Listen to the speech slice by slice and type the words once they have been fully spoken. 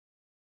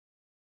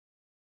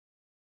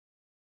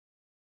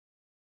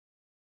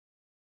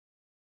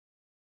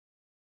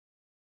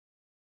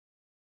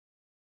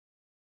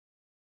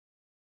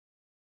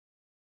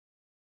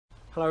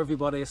Hello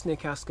everybody, it's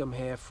Nick Askham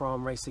here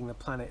from Racing the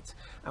Planet,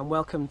 and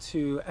welcome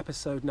to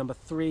episode number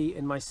 3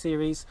 in my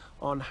series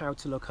on how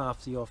to look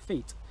after your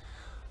feet.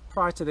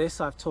 Prior to this,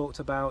 I've talked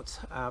about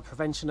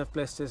prevention of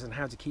blisters and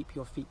how to keep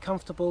your feet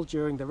comfortable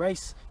during the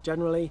race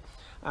generally.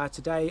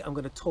 Today I'm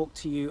going to talk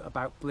to you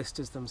about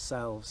blisters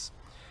themselves.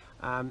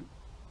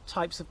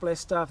 Types of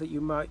blister that you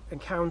might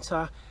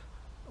encounter,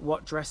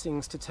 what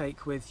dressings to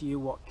take with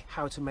you,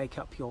 how to make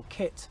up your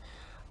kit,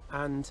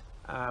 and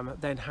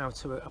then how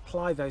to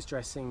apply those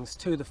dressings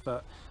to the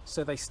foot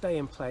so they stay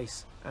in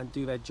place and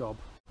do their job.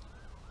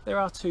 There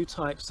are two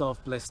types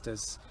of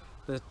blisters,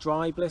 the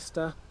dry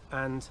blister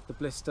and the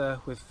blister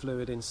with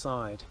fluid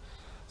inside.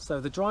 So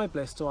the dry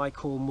blister I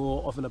call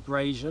more of an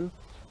abrasion,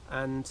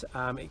 and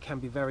it can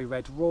be very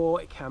red raw,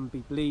 it can be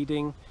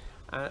bleeding,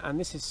 and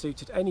this is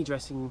suited to any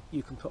dressing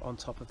you can put on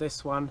top of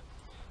this one,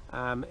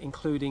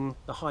 including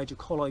the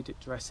hydrocolloid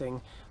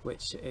dressing,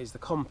 which is the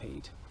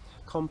Compeed.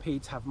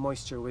 Compeeds have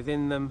moisture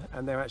within them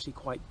and they're actually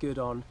quite good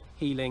on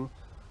healing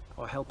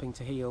or helping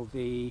to heal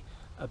the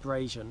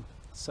abrasion,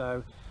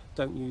 so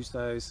don't use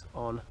those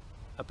on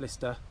a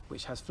blister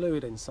which has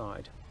fluid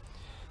inside.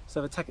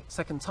 So the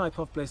second type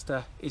of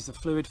blister is the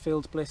fluid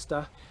filled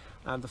blister,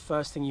 and the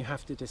first thing you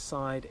have to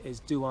decide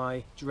is, do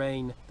I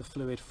drain the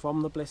fluid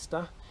from the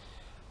blister?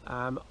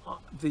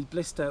 The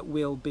blister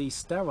will be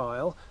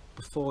sterile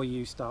before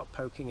you start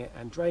poking it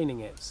and draining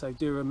it, so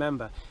do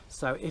remember.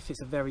 So if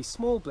it's a very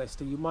small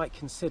blister, you might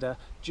consider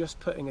just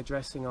putting a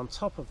dressing on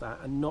top of that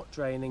and not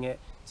draining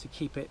it to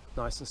keep it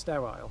nice and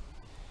sterile.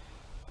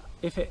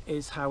 If it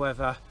is,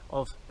 however,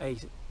 of a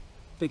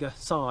bigger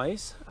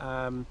size,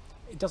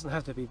 it doesn't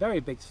have to be very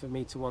big for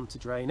me to want to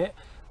drain it,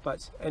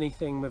 but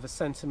anything with a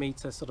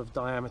centimetre sort of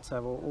diameter,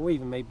 or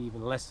even maybe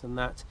even less than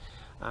that,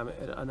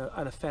 and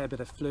a fair bit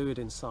of fluid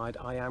inside,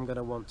 I am going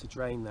to want to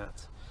drain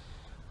that.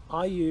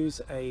 I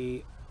use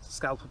a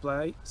scalpel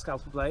blade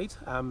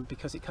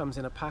because it comes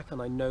in a pack and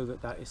I know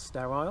that that is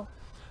sterile,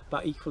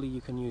 but equally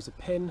you can use a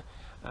pin,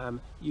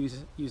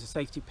 use a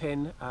safety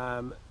pin,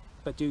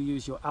 but do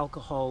use your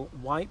alcohol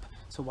wipe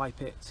to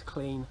wipe it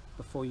clean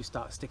before you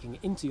start sticking it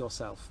into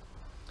yourself.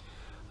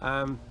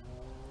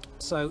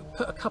 So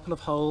put a couple of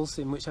holes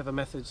in whichever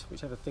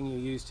thing you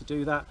use to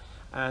do that,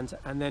 and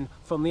then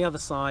from the other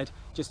side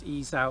just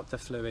ease out the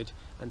fluid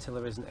until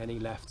there isn't any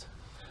left.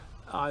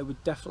 I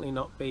would definitely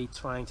not be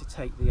trying to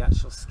take the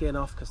actual skin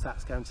off, because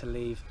that's going to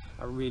leave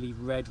a really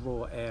red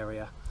raw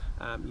area.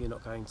 You're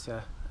not going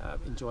to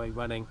enjoy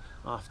running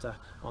after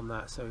on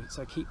that, so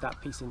keep that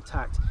piece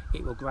intact.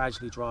 It will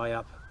gradually dry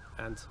up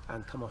and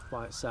come off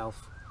by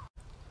itself.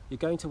 You're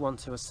going to want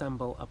to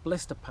assemble a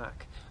blister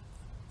pack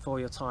for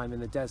your time in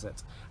the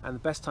desert, and the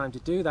best time to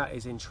do that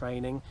is in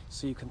training,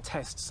 so you can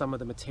test some of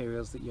the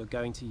materials that you're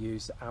going to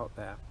use out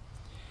there.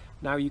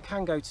 Now you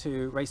can go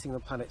to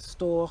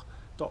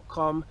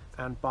RacingThePlanet.com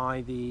and buy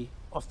the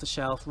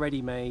off-the-shelf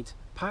ready-made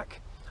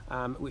pack,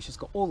 which has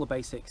got all the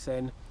basics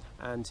in,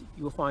 and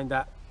you'll find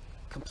that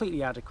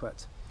completely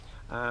adequate.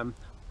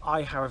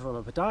 I, however, am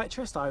a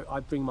podiatrist. I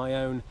bring my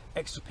own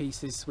extra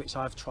pieces which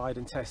I've tried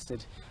and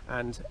tested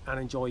and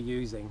enjoy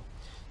using.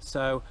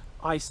 So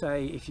I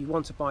say, if you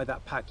want to buy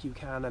that pack, you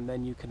can, and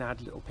then you can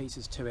add little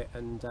pieces to it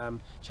and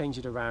change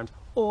it around,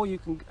 or you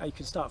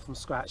can start from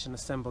scratch and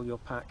assemble your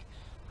pack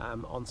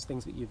on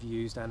things that you've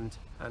used and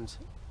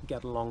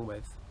get along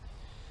with.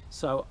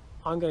 So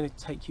I'm going to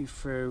take you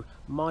through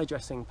my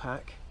dressing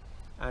pack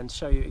and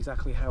show you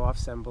exactly how I've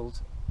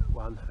assembled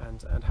one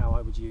and how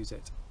I would use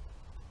it.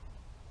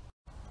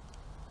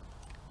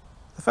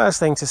 The first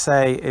thing to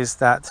say is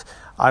that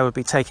I would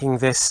be taking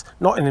this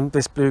not in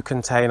this blue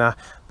container,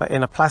 but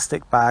in a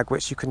plastic bag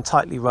which you can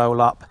tightly roll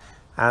up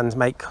and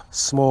make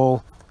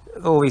small.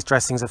 All these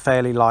dressings are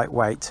fairly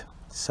lightweight.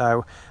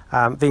 So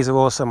these are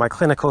also my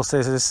clinical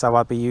scissors, so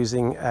I'll be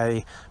using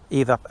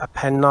either a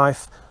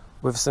penknife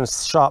with some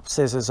sharp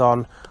scissors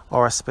on,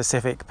 or a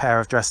specific pair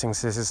of dressing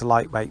scissors, a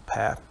lightweight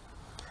pair.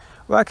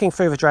 Working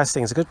through the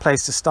dressings, a good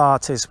place to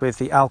start is with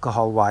the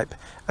alcohol wipe.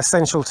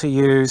 Essential to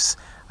use.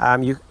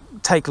 You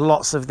take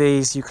lots of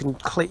these. You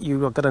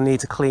are going to need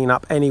to clean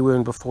up any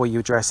wound before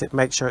you dress it.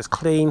 Make sure it's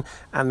clean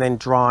and then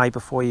dry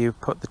before you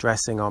put the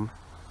dressing on.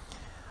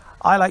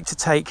 I like to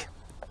take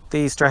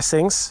these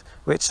dressings,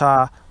 which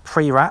are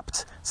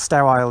pre-wrapped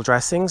sterile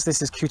dressings.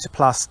 This is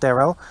Cutiplast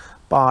Sterile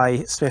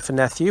by Smith &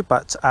 Nephew,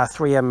 but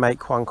 3M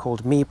make one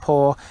called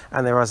MePore,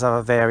 and there are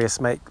other various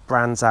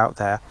brands out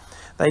there.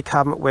 They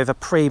come with a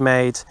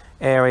pre-made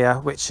area,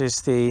 which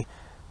is the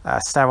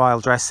sterile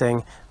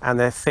dressing, and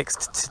they're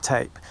fixed to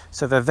tape,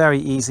 so they're very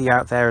easy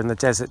out there in the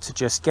desert to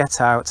just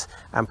get out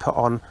and put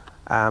on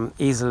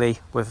easily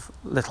with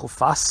little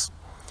fuss.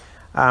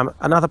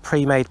 Another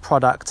pre-made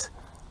product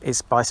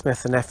is by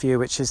Smith & Nephew,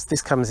 which is,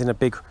 this comes in a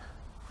big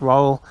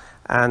roll,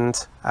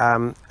 and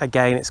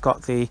again it's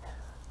got the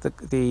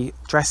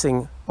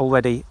dressing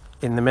already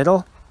in the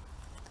middle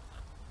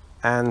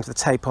and the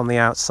tape on the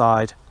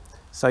outside.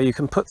 So you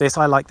can put this,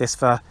 I like this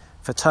for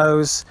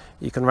toes.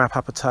 You can wrap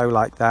up a toe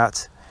like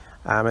that,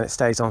 and it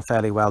stays on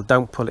fairly well.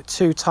 Don't pull it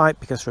too tight,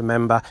 because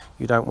remember,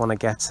 you don't want to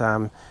get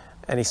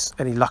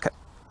any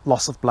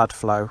loss of blood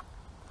flow.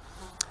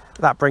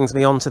 That brings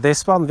me on to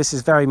this one. This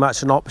is very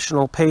much an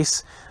optional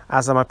piece.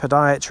 As I'm a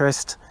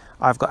podiatrist,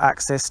 I've got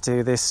access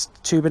to this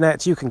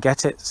tubinet. You can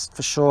get it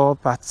for sure,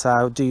 but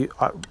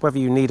whether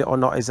you need it or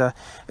not is a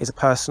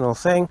personal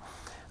thing.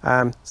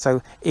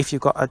 So if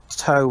you've got a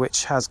toe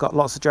which has got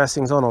lots of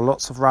dressings on or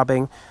lots of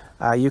rubbing,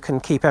 you can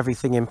keep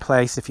everything in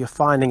place. If you're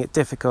finding it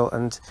difficult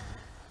and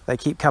they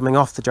keep coming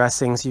off the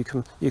dressings, you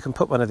can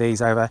put one of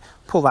these over,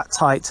 pull that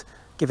tight,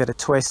 give it a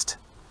twist.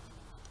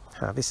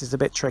 This is a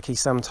bit tricky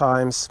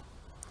sometimes.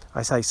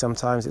 I say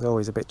sometimes, it's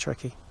always a bit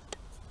tricky.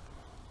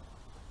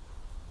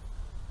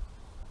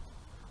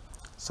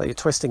 So you're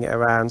twisting it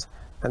around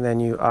and then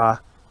you are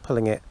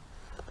pulling it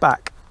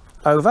back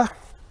over.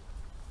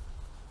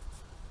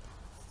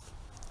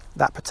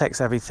 That protects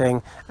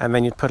everything, and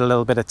then you'd put a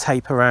little bit of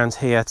tape around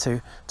here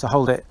to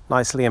hold it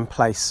nicely in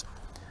place.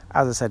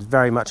 As I said,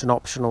 very much an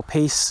optional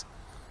piece.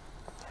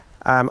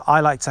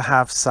 I like to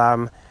have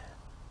some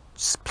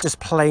just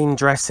plain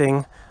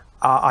dressing.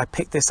 I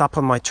picked this up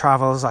on my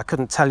travels. I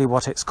couldn't tell you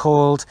what it's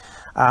called.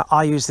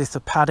 I use this for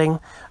padding.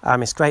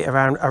 It's great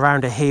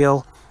around a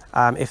heel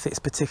if it's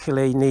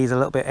particularly needs a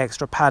little bit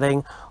extra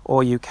padding,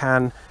 or you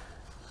can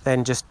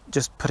then just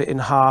put it in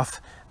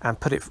half and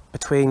put it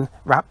between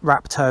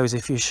wrap toes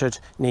if you should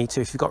need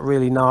to. If you've got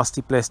really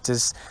nasty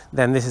blisters,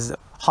 then this is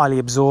highly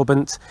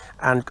absorbent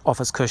and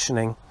offers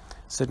cushioning.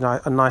 So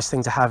a nice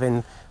thing to have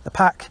in the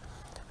pack.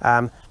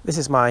 This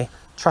is my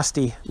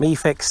trusty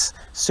MeFix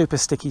super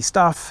sticky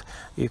stuff.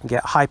 You can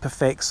get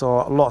Hyperfix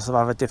or lots of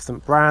other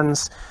different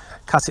brands.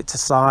 Cut it to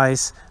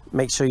size,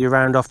 make sure you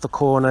round off the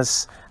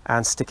corners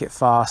and stick it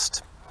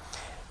fast.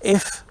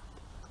 If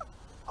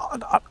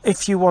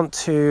you want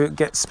to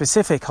get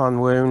specific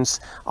on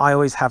wounds, I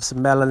always have some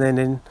melanin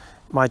in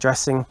my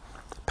dressing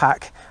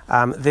pack.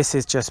 This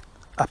is just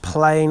a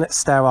plain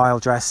sterile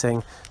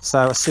dressing,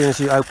 so as soon as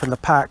you open the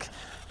pack,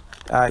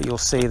 you'll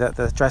see that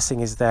the dressing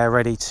is there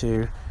ready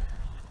to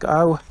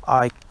go.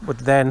 I would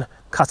then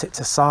cut it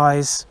to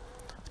size.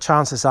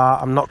 Chances are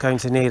I'm not going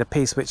to need a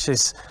piece which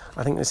is,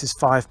 I think this is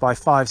 5 by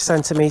 5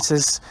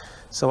 centimeters,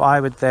 so I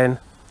would then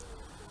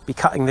be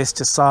cutting this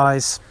to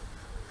size.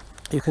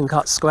 You can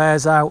cut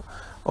squares out,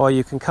 or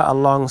you can cut a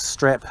long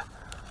strip.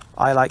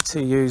 I like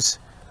to use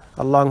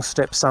a long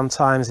strip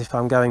sometimes if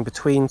I'm going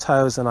between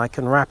toes and I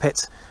can wrap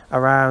it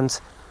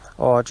around,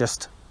 or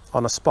just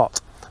on a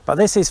spot. But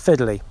this is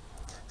fiddly,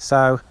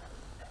 so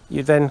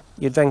you'd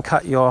then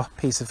cut your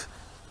piece of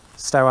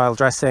sterile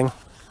dressing,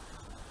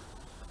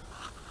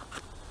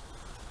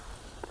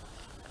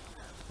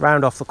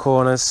 round off the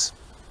corners,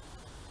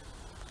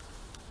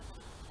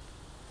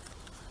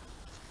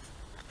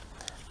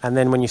 and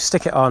then when you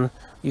stick it on,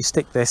 you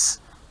stick this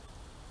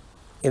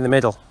in the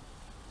middle,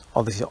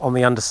 obviously on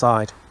the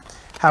underside.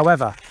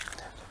 However,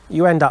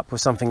 you end up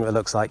with something that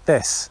looks like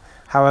this.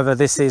 However,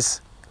 this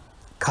is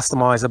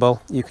customizable.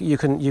 You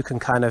can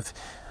kind of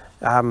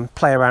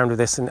play around with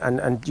this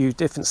and do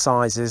different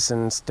sizes,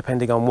 and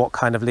depending on what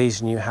kind of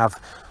lesion you have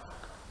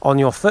on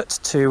your foot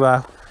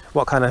to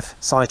what kind of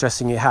size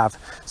dressing you have.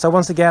 So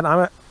once again,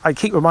 I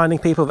keep reminding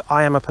people that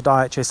I am a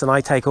podiatrist and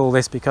I take all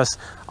this because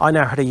I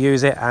know how to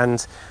use it,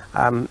 and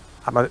I'm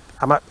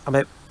a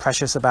bit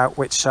precious about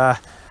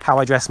how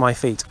I dress my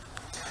feet.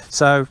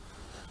 So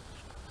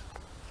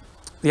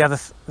the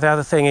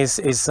other thing is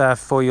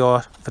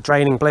for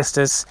draining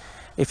blisters.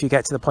 If you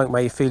get to the point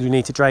where you feel you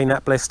need to drain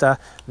that blister,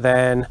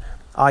 then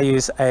I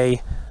use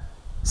a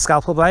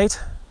scalpel blade.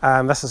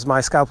 This is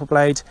my scalpel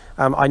blade.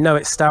 I know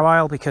it's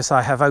sterile because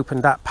I have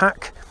opened that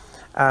pack,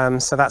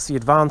 so that's the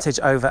advantage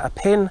over a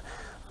pin.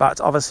 But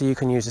obviously you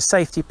can use a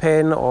safety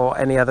pin or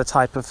any other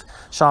type of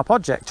sharp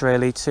object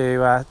really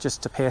to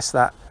just to pierce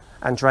that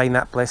and drain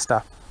that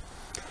blister.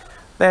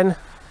 Then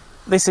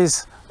this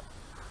is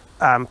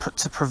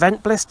to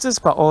prevent blisters,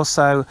 but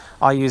also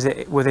I use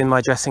it within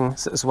my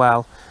dressings as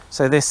well.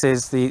 So this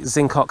is the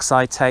zinc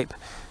oxide tape.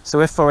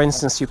 So if, for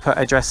instance, you put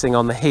a dressing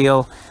on the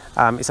heel,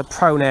 it's a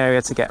prone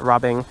area to get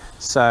rubbing,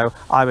 so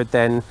I would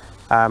then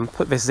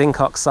put this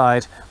zinc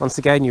oxide, once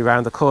again you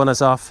round the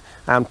corners off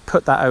and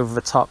put that over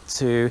the top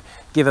to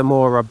give a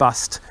more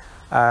robust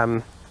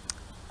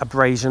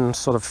abrasion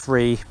sort of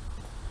free,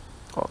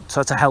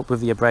 to help with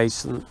the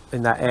abrasion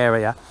in that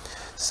area.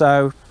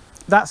 So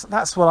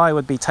that's what I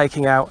would be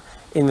taking out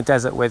in the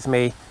desert with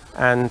me.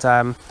 And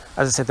as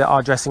I said, there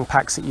are dressing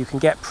packs that you can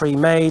get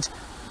pre-made.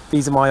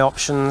 These are my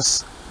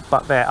options,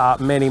 but there are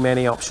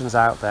many options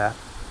out there.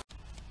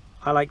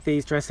 I like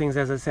these dressings,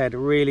 as I said,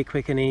 really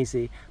quick and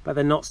easy, but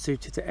they're not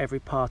suited to every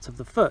part of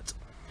the foot.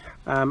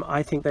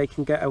 I think they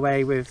can get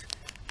away with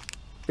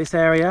this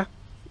area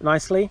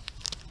nicely,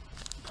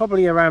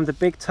 probably around the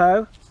big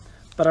toe,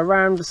 but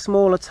around the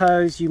smaller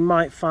toes you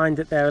might find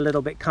that they're a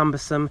little bit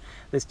cumbersome.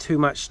 There's too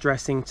much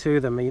dressing to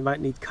them. You might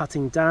need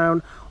cutting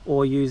down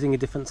or using a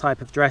different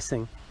type of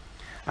dressing.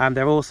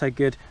 They're also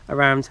good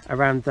around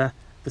the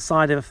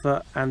side of the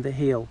foot and the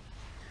heel.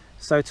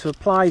 So to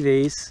apply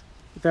these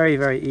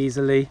very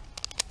easily,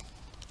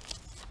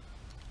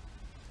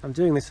 I'm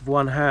doing this with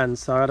one hand,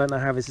 so I don't know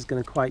how this is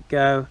going to quite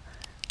go.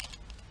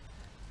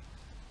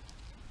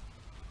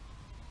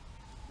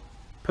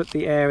 put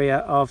the area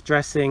of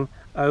dressing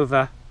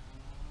over,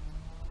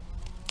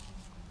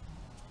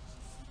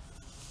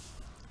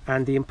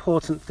 and the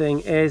important thing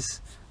is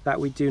that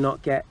we do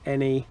not get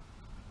any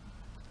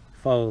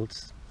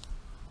folds.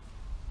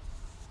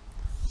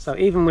 So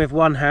even with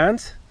one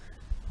hand,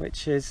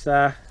 which is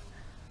a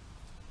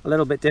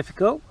little bit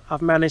difficult,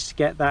 I've managed to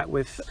get that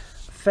with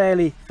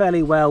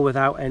fairly well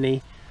without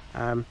any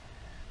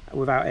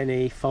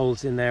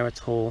folds in there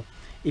at all.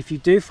 If you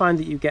do find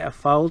that you get a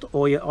fold,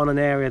 or you're on an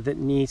area that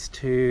needs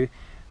to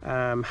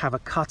have a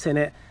cut in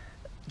it,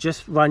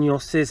 just run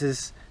your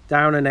scissors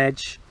down an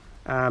edge,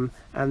 and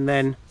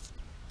then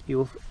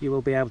you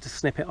will be able to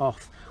snip it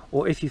off.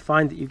 Or if you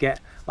find that you get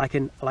like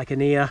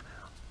an ear,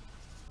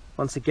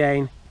 once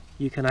again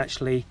you can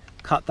actually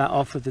cut that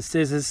off with the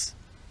scissors,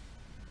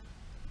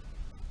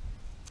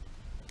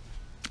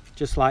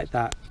 just like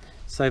that,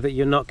 so that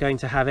you're not going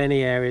to have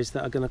any areas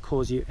that are going to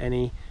cause you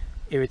any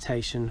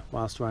irritation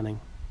whilst running.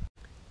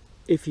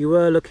 If you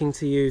were looking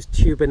to use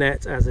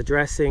tubinet as a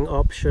dressing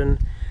option,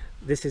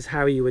 this is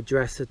how you would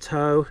dress a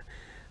toe,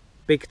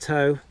 big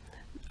toe.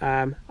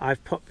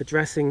 I've put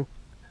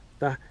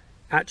the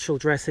actual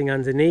dressing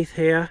underneath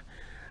here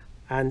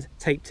and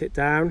taped it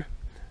down.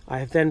 I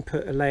have then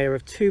put a layer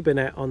of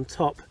tubinet on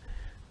top,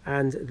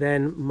 and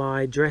then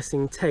my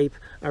dressing tape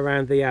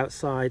around the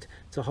outside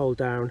to hold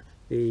down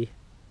the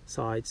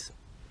sides.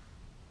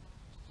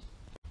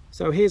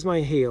 So here's my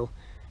heel.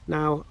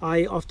 Now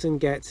I often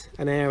get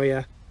an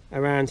area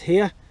around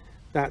here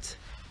that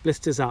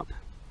blisters up.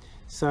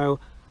 So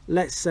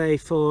let's say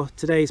for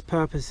today's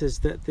purposes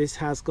that this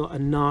has got a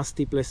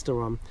nasty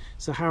blister on.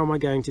 So how am I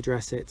going to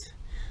dress it?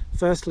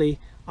 Firstly,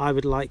 I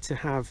would like to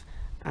have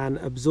an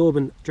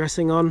absorbent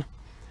dressing on,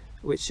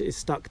 which is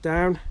stuck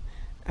down,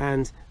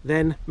 and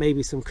then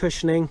maybe some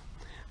cushioning,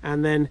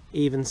 and then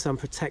even some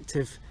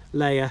protective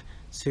layer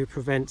to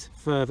prevent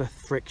further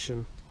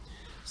friction.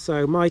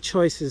 So my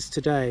choices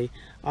today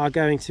are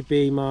going to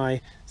be my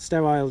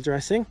sterile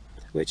dressing,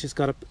 which has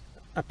got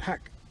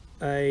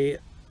a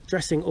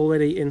dressing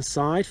already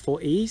inside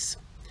for ease.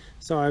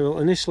 So I will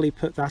initially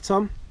put that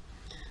on.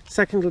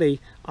 Secondly,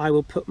 I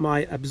will put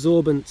my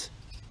absorbent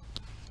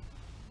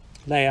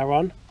layer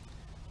on,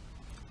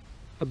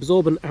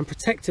 absorbent and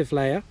protective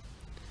layer.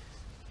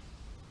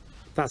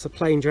 That's a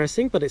plain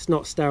dressing, but it's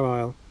not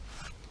sterile.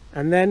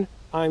 And then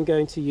I'm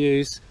going to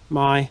use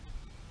my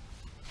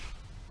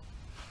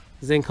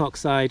zinc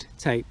oxide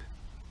tape.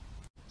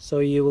 So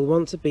you will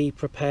want to be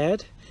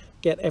prepared,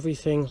 get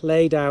everything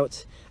laid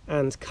out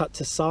and cut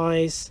to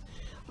size.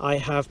 I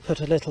have put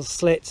a little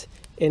slit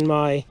in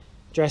my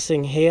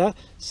dressing here,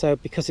 so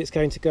because it's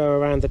going to go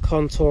around the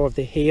contour of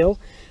the heel,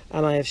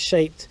 and I have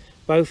shaped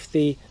both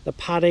the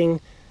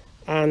padding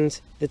and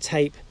the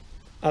tape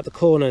at the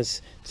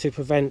corners to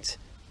prevent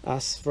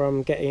us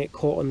from getting it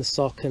caught on the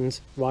sock and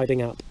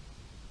riding up.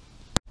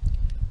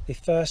 The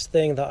first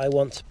thing that I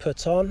want to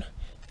put on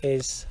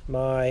is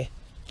my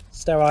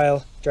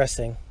sterile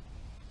dressing.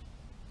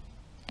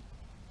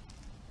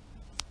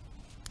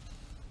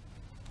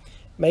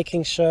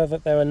 Making sure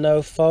that there are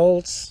no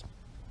folds.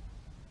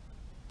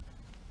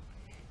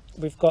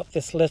 We've got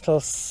this little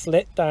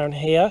slit down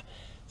here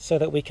so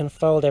that we can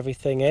fold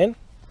everything in.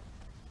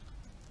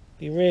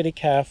 Be really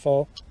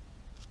careful.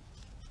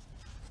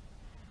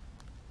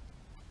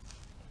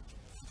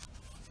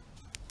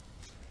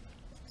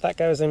 That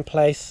goes in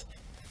place.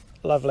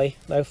 Lovely,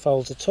 no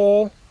folds at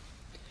all.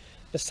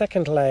 The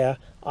second layer,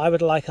 I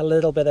would like a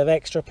little bit of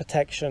extra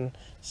protection,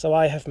 so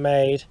I have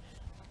made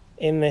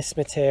in this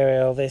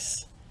material,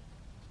 this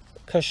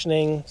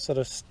cushioning sort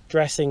of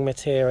dressing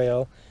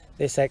material,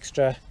 this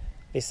extra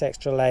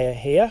layer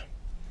here.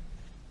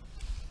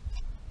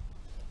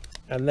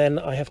 And then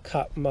I have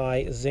cut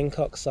my zinc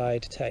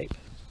oxide tape.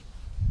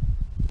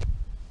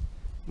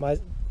 My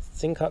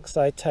zinc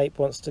oxide tape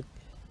wants to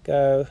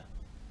go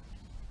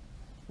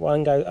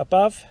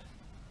above.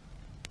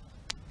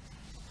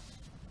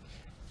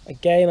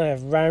 Again, I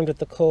have rounded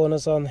the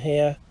corners on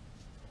here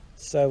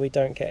so we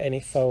don't get any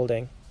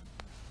folding.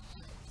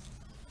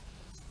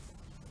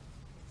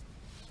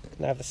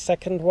 Now the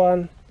second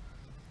one.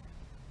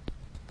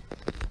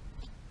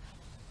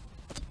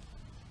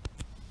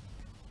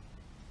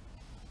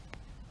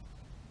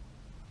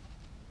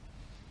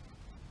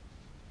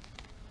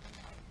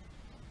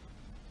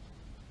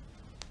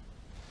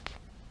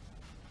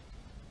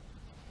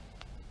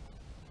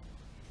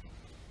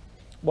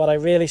 What I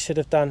really should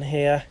have done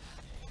here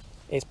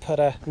is put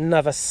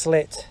another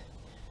slit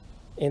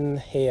in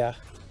here.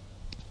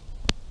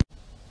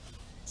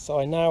 So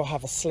I now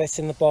have a slit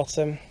in the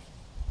bottom,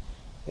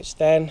 which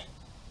then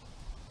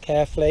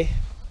carefully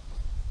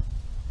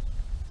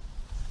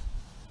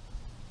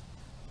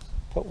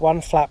put one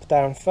flap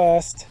down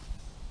first,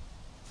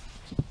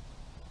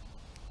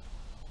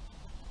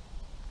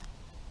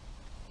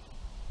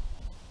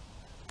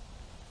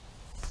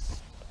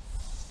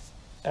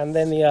 and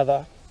then the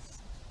other.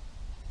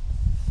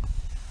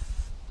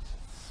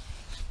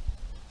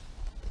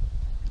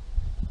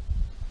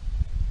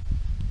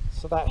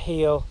 So that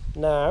heel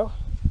now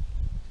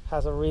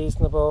has a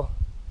reasonable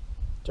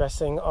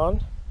dressing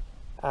on,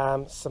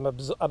 an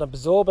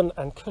absorbent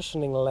and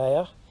cushioning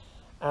layer,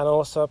 and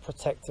also a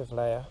protective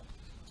layer.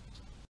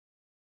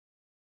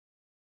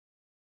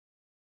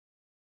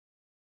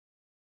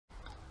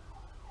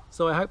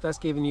 So I hope that's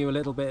given you a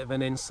little bit of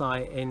an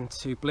insight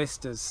into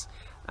blisters,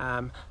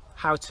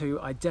 how to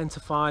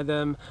identify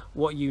them,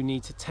 what you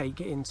need to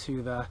take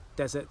into the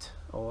desert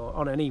or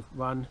on any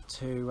run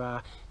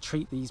to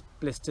treat these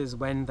blisters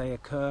when they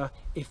occur,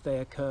 if they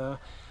occur,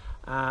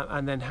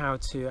 and then how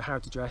to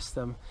dress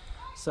them.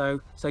 So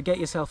get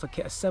yourself a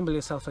kit, assemble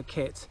yourself a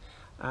kit,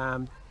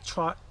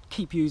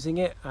 keep using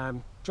it,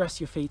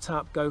 dress your feet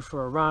up, go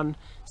for a run,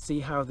 see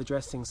how the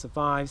dressing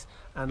survives,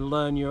 and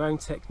learn your own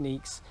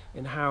techniques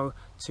in how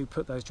to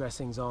put those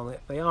dressings on.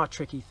 They are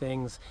tricky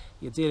things.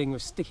 You're dealing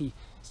with sticky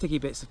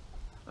bits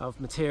of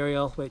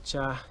material which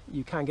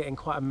you can get in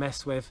quite a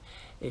mess with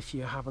if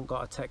you haven't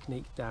got a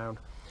technique down.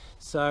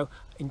 So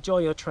enjoy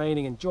your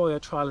training, enjoy your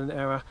trial and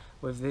error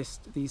with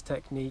these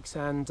techniques,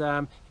 and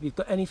if you've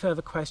got any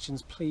further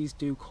questions, please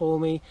do call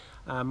me.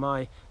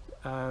 My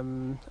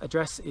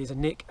address is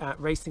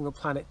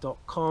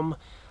nick@racingtheplanet.com.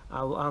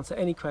 I will answer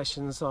any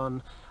questions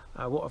on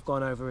what I've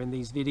gone over in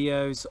these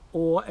videos,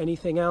 or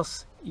anything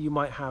else you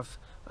might have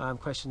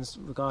questions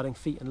regarding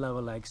feet and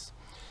lower legs.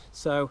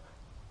 So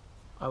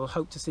I will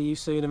hope to see you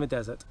soon in the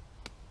desert.